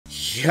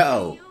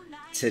Yo,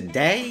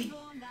 today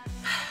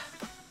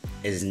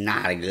is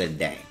not a good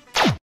day.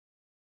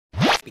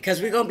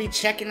 Because we're going to be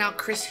checking out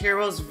Chris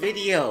Hero's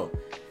video.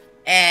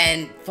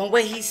 And from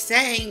what he's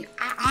saying,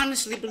 I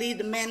honestly believe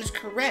the man is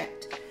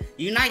correct.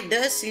 Unite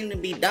does seem to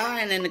be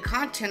dying and the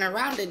content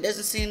around it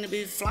doesn't seem to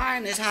be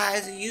flying as high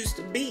as it used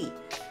to be.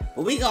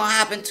 But we gonna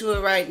hop into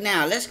it right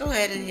now. Let's go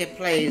ahead and hit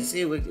play and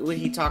see what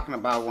he talking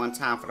about one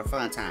time for the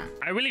fun time.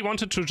 I really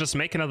wanted to just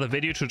make another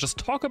video to just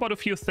talk about a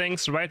few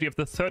things, right? We have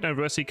the 3rd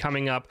anniversary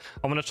coming up.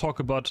 I want to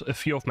talk about a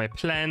few of my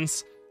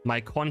plans,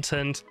 my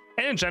content,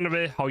 and in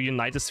general, how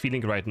Unite is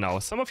feeling right now.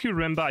 Some of you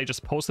remember I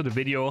just posted a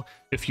video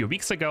a few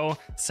weeks ago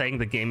saying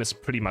the game is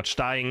pretty much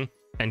dying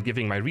and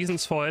giving my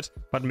reasons for it,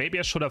 but maybe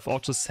I should have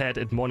also said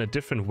it more in a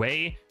different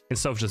way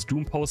instead of just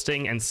doom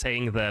posting and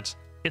saying that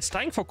it's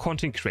dying for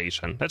content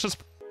creation. That's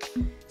just...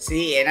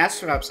 See, and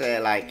that's what I'm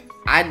saying. Like,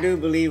 I do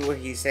believe what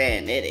he's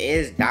saying. It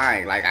is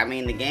dying. Like, I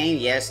mean, the game,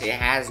 yes, it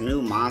has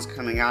new mods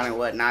coming out and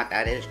whatnot.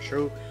 That is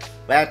true.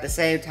 But at the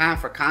same time,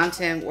 for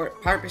content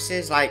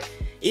purposes, like,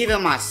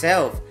 even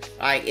myself,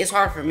 like, it's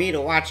hard for me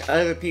to watch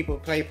other people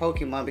play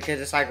Pokemon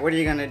because it's like, what are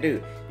you gonna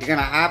do? You're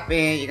gonna hop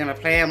in, you're gonna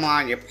play them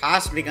on, you're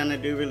possibly gonna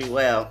do really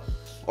well,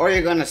 or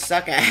you're gonna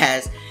suck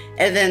ass,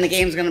 and then the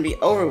game's gonna be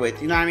over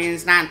with. You know what I mean?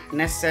 It's not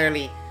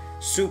necessarily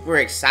super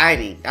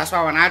exciting. That's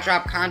why when I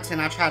drop content,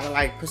 I try to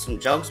like put some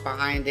jokes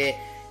behind it,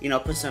 you know,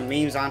 put some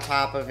memes on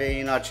top of it,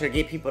 you know, to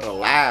get people to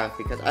laugh,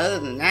 because other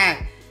than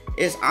that,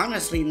 it's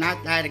honestly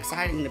not that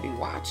exciting to be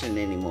watching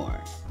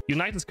anymore.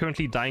 Unite is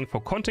currently dying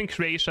for content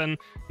creation.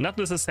 Not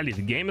necessarily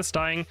the game is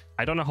dying.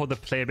 I don't know how the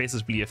player base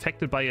is really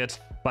affected by it,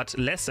 but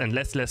less and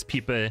less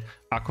people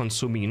are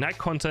consuming Unite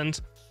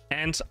content.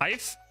 And I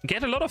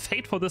get a lot of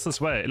hate for this as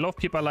well. A lot of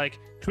people are like,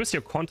 Chris,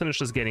 your content is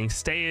just getting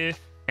stale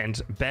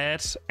and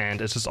bad,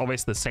 and it's just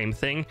always the same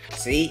thing.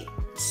 See,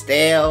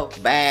 stale,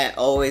 bad,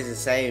 always the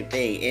same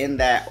thing in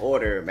that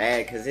order,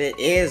 man, because it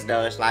is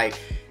though. It's like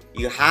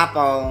you hop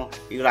on,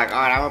 you like,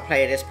 all right, I'm gonna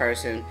play this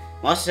person.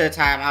 Most of the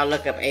time I'll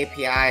look up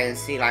API and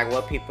see like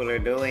what people are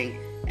doing,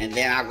 and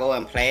then I'll go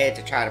and play it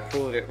to try to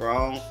prove it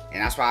wrong,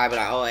 and that's why I'll be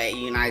like, oh,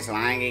 Unite's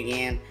lying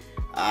again.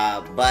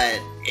 But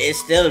it's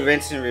still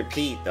rinse and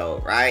repeat though,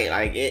 right?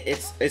 Like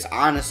it's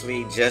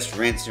honestly just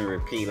rinse and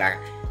repeat. Like,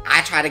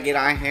 I try to get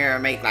on here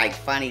and make like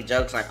funny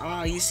jokes like,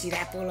 oh, you see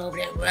that fool over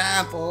there?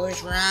 Run,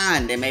 Forrest,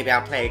 run. Then maybe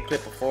I'll play a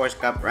clip of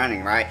Forrest Gump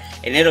running, right?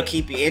 And it'll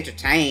keep you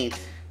entertained.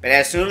 But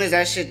as soon as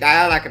that shit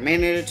died, like a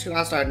minute or two,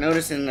 I start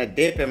noticing a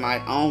dip in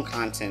my own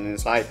content. And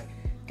it's like,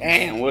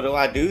 damn, what do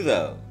I do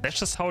though? That's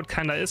just how it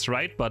kinda is,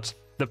 right? But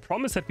the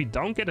problem is that we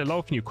don't get a lot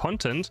of new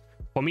content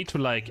for me to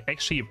like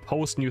actually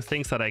post new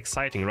things that are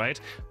exciting, right?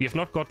 We have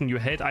not gotten new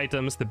health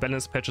items, the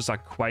balance patches are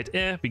quite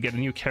we get a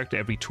new character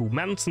every 2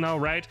 months now,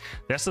 right?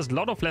 There's just a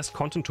lot of less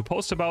content to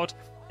post about,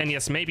 and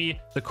yes, maybe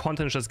the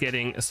content is just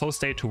getting so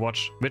stale to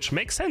watch, which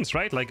makes sense,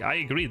 right? Like, I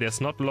agree, there's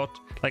not a lot,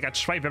 like, I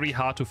try very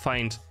hard to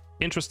find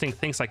interesting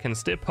things I can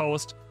still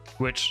post,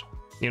 which,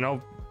 you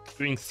know,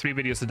 doing 3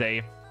 videos a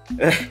day.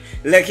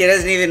 Look, he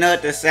doesn't even know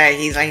what to say.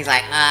 He's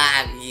like,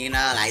 you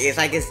know, like,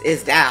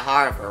 it's that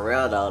hard for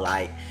real though.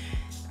 Like,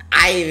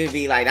 I even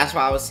be like, that's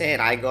why I was saying,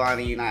 I go on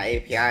the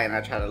Unite API and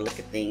I try to look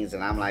at things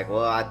and I'm like,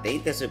 well, I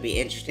think this would be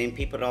interesting.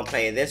 People don't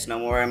play this no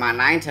more. And my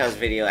Ninetales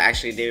video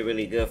actually did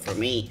really good for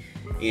me,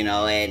 you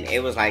know, and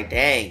it was like,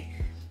 dang,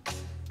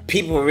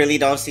 people really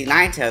don't see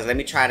Ninetales. Let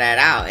me try that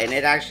out. And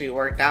it actually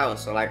worked out.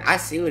 So like, I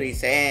see what he's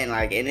saying.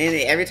 Like, and then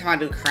every time I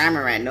do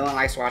Cramorant, no one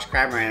likes to watch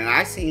Cramorant. And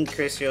I seen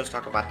Chris Heroes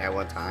talk about that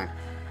one time.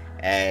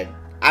 And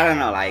I don't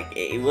know, like,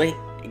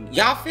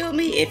 y'all feel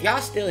me? If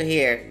y'all still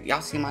here,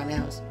 y'all see my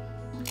nails?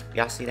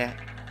 Y'all see that?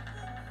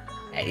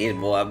 Hey, this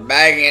boy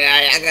banging,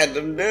 I got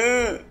them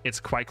done. It's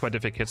quite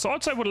difficult. So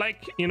also I would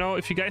like, you know,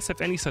 if you guys have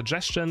any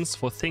suggestions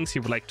for things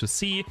you would like to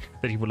see,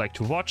 that you would like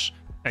to watch,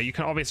 you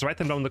can always write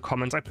them down in the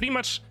comments. I pretty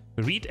much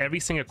read every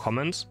single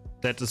comment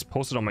that is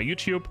posted on my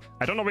YouTube.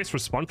 I don't always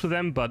respond to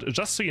them, but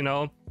just so you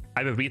know,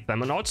 I will read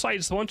them. And also I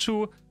just want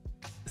to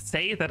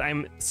say that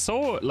I'm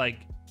so like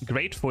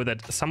grateful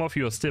that some of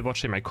you are still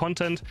watching my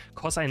content,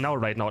 because I know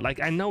right now,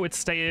 like, I know it's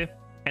stale,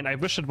 and I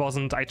wish it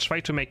wasn't. I try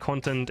to make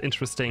content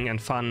interesting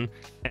and fun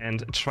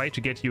and try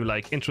to get you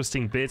like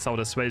interesting builds out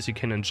as well, so you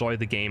can enjoy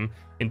the game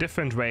in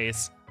different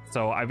ways.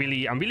 So I'm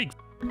really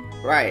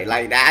right,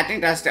 like, I think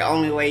that's the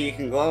only way you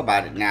can go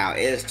about it now,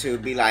 is to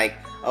be like,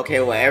 okay,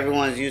 well,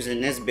 everyone's using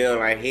this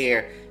build right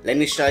here, let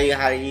me show you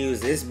how to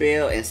use this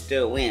build and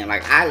still win.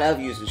 Like, I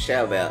love using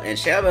Shell Bell, and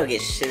Shell Bell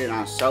gets shitted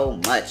on so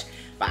much,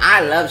 but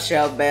I love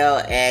Shell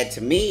Bell, and to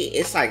me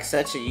it's like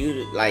such a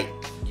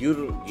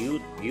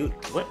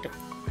what the,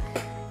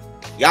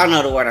 y'all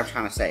know the word I'm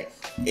trying to say.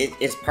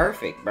 It's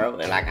perfect, bro.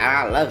 Like,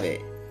 I love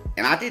it.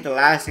 And I think the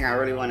last thing I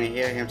really want to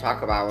hear him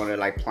talk about, I want to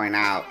like point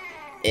out,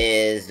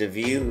 is the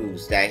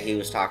views that he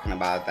was talking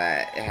about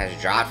that has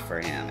dropped for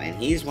him. And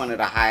he's one of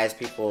the highest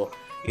people,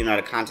 you know,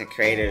 the content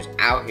creators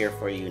out here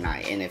for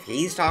Unite. And if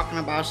he's talking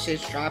about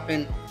shit's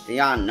dropping, then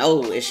y'all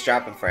know it's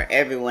dropping for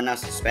everyone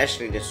else,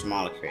 especially the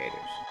smaller creators.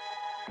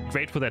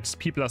 grateful that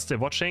people are still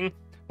watching.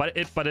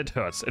 but it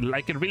hurts.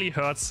 It really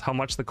hurts how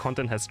much the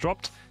content has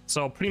dropped.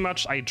 So pretty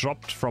much I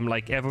dropped from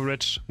like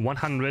average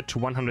 100 to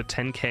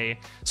 110k.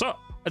 So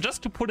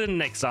just to put in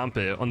an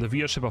example on the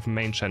viewership of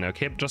main channel,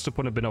 okay, just to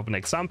put a bit of an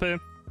example,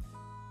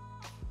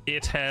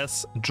 it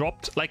has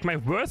dropped. Like my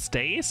worst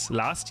days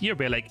last year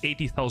were like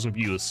 80,000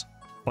 views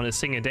on a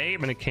single day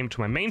when it came to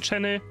my main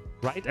channel,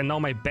 right? And now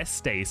my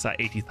best days are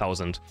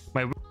 80,000.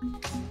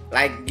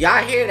 Like,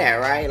 y'all hear that,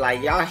 right?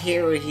 Like, y'all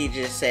hear what he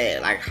just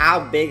said. Like, how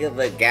big of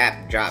a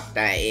gap drop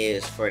that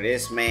is for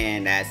this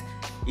man that's,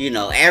 you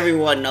know,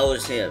 everyone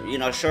knows him. You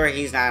know, sure,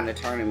 he's not in the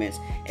tournaments,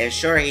 and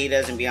sure, he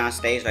doesn't be on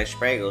stage like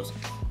Spraggles,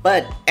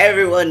 but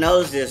everyone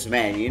knows this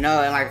man, you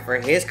know? And, like, for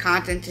his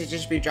content to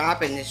just be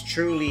dropping is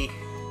truly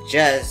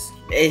just...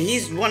 And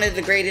he's one of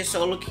the greatest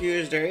solo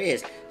queuers there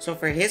is. So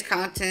for his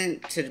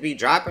content to be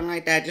dropping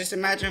like that, just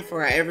imagine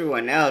for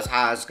everyone else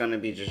how it's going to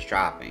be just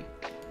dropping.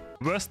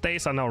 Worst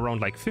days are now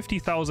around like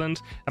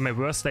 50,000, and my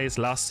worst days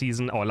last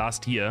season or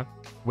last year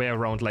were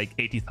around like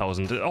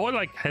 80,000. It all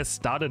like has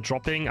started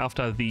dropping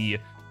after the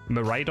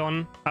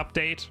Miraidon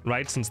update,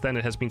 right? Since then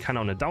it has been kind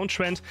of on a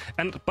downtrend,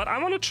 but I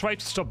want to try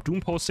to stop doom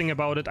posting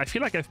about it. I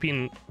feel like I've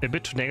been a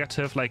bit too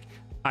negative. Like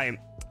I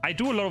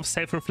do a lot of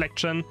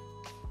self-reflection.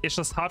 It's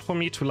just hard for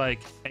me to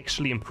like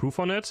actually improve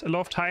on it a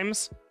lot of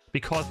times,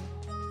 because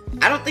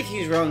I don't think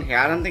he's wrong here.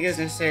 I don't think it's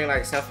necessarily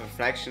like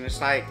self-reflection. It's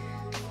like,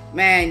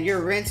 man,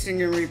 you're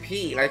rinsing and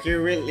repeat. Like,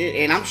 you're really,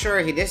 and I'm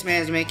sure this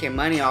man's making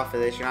money off of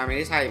this, you know what I mean?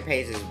 This is how he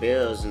pays his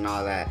bills and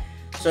all that.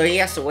 So he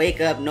has to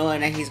wake up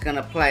knowing that he's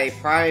gonna play,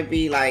 probably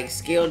be like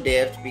skill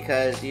dipped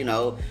because, you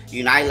know,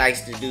 Unite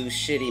likes to do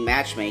shitty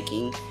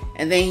matchmaking.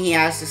 And then he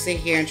has to sit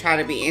here and try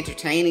to be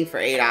entertaining for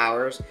 8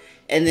 hours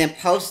and then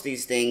post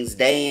these things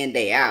day in,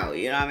 day out.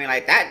 You know what I mean?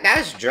 Like,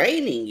 that's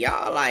draining,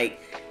 y'all. Like,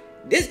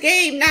 this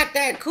game not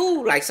that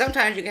cool. Like,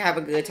 sometimes you can have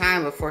a good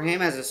time, but for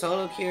him as a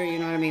solo queue, you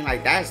know what I mean?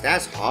 Like,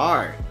 that's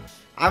hard.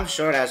 I'm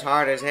sure that's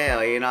hard as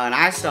hell, you know? And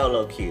I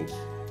solo queue.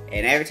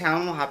 And every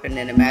time I'm hopping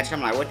in the match,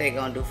 I'm like, what they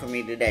gonna do for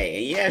me today?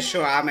 And yeah,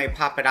 sure, I may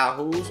pop it out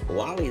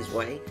Wally's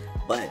way,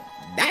 but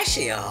that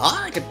shit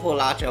hard to pull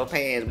out your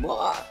pants,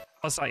 boy.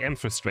 Because I am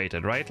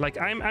frustrated, right? Like,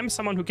 I'm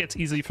someone who gets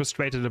easily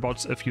frustrated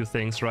about a few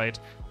things, right?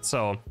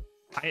 So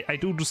I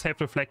do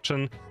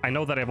self-reflection. I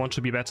know that I want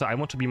to be better. I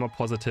want to be more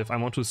positive. I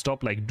want to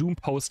stop like doom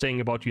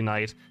posting about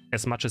Unite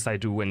as much as I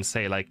do and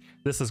say like,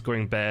 this is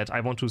going bad. I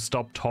want to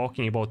stop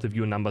talking about the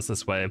view numbers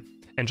as well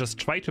and just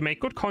try to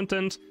make good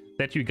content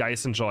that you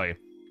guys enjoy.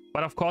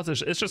 But of course,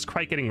 it's just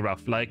quite getting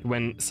rough. Like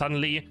when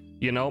suddenly,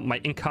 you know, my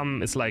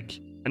income is like,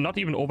 and not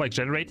even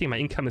over-exaggerating, my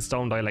income is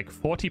down by like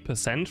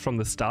 40% from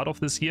the start of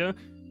this year.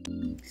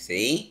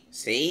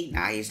 See,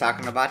 now he's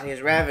talking about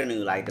his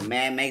revenue. Like, the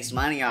man makes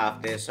money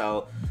off this.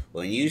 So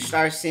when you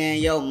start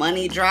seeing your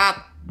money drop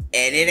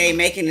and it ain't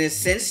making any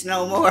sense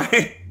no more,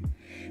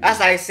 that's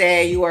like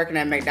saying you working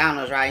at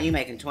McDonald's, right? You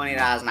making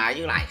 $20 an hour.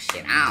 You like,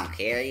 shit, I don't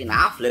care. You know,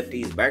 I'll flip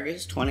these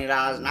burgers, $20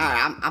 an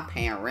hour. I'm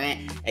paying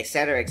rent,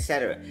 etc.,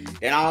 etc.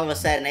 Then all of a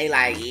sudden they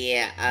like,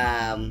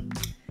 yeah,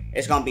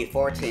 it's gonna be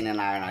 $14 an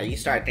hour now. You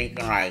start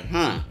thinking like,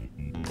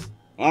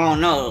 I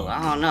don't know.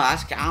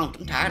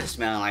 I'm tired of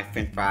smelling like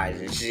French fries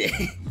and shit.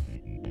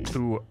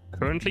 To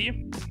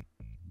currently,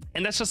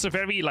 and that's just a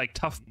very like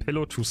tough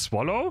pillow to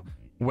swallow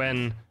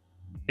when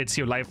it's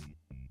your life.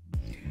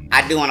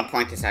 I do want to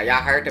point this out.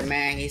 Y'all heard the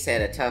man? He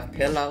said a tough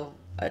pillow.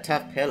 A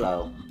tough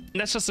pillow.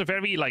 And that's just a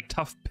very like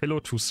tough pillow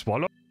to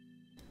swallow.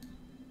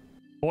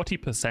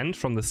 40%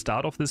 from the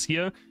start of this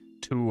year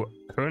to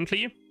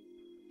currently,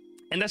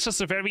 and that's just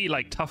a very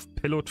like tough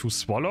pillow to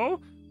swallow.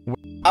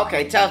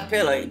 Okay, tough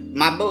pillow,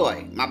 my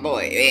boy.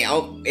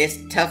 It's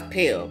tough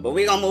pill, but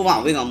we gonna move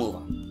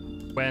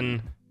on.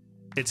 When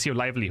it's your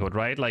livelihood,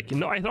 right? Like, you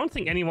know, I don't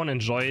think anyone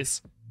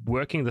enjoys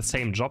working the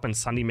same job and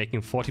suddenly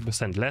making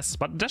 40% less,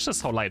 but that's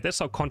just how that's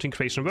how content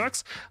creation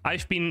works.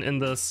 I've been in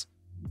this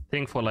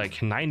thing for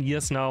like 9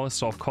 years now,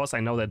 so of course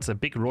I know that it's a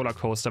big roller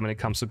coaster when it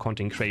comes to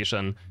content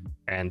creation,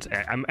 and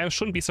I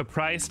shouldn't be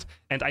surprised,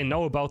 and I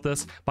know about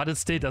this, but it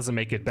still doesn't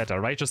make it better,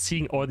 right? Just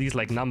seeing all these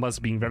like numbers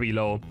being very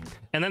low,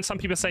 and then some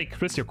people say,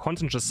 Chris, your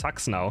content just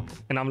sucks now,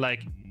 and I'm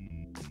like,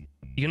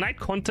 Unite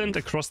content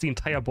across the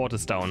entire board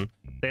is down.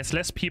 There's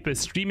less people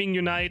streaming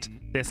Unite,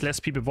 there's less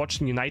people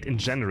watching Unite in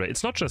general.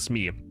 It's not just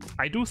me.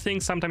 I do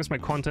think sometimes my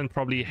content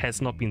probably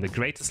has not been the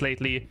greatest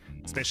lately,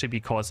 especially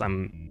because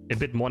I'm a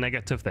bit more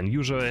negative than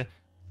usual.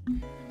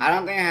 I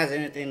don't think it has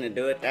anything to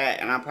do with that,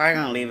 and I'm probably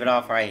gonna leave it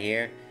off right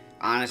here,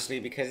 honestly,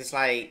 because it's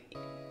like,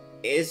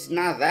 it's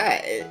not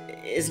that.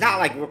 It's not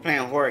like we're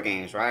playing horror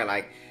games, right?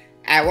 Like,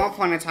 at one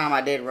point in time,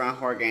 I did run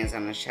horror games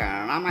on this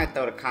channel, and I might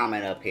throw the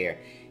comment up here,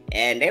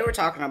 and they were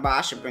talking about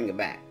I should bring it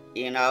back.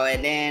 You know,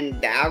 and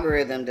then the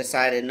algorithm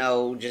decided,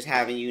 no, just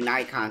having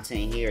Unite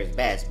content here is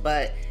best.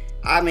 But,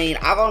 I mean,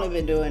 I've only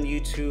been doing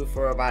YouTube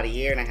for about 1.5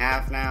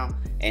 years now,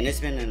 and it's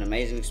been an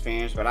amazing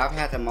experience, but I've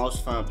had the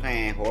most fun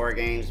playing horror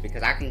games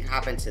because I can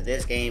hop into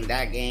this game,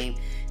 that game,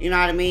 you know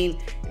what I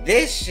mean?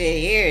 This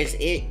shit here is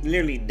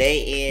literally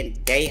day in,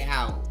 day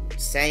out,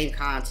 same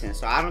content.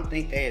 So I don't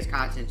think that his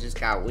content just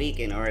got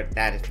weakened or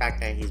that the fact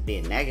that he's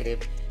being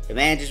negative. the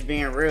man just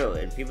being real,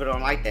 and people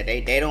don't like that.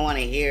 They don't want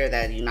to hear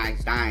that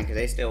Unite's dying because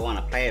they still want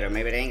to play it, or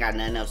maybe they ain't got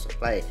nothing else to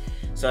play.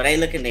 So they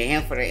looking to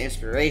him for the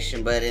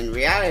inspiration, but in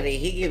reality,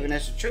 he giving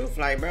us the truth.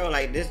 Like, bro,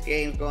 like, this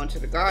game's going to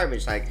the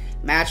garbage. Like,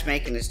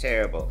 matchmaking is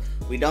terrible.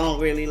 We don't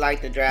really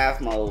like the draft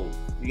mode.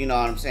 You know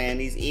what I'm saying?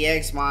 These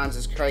EX mons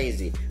is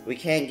crazy. We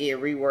can't get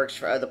reworks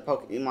for other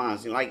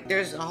Pokemons. Like,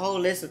 there's a whole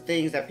list of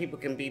things that people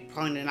can be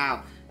pointing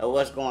out of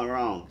what's going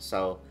wrong.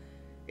 So,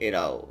 you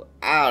know,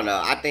 I don't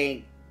know. I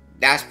think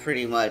that's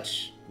pretty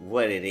much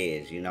what it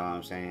is. You know what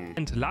I'm saying?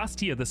 And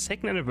last year, the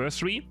 2nd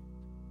anniversary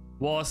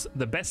was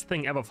the best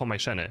thing ever for my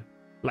channel.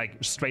 Like,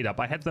 straight up.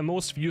 I had the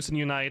most views in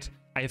Unite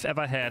I have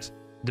ever had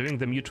doing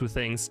the Mewtwo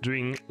things,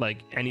 doing,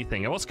 like,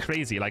 anything. It was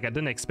crazy. Like, I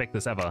didn't expect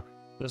this ever.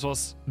 This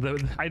was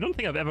I don't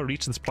think I've ever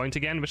reached this point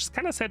again, which is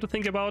kind of sad to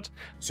think about.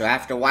 So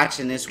after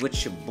watching this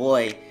with your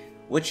boy,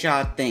 what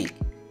y'all think?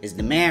 Is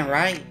the man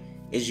right?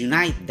 Is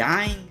Unite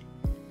dying?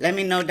 Let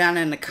me know down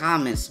in the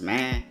comments,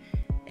 man.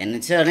 And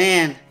until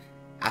then,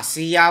 I'll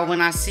see y'all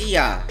when I see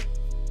y'all.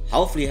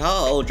 Hopefully her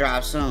old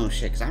drop soon,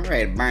 shit, cause I'm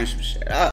ready to burn some shit up.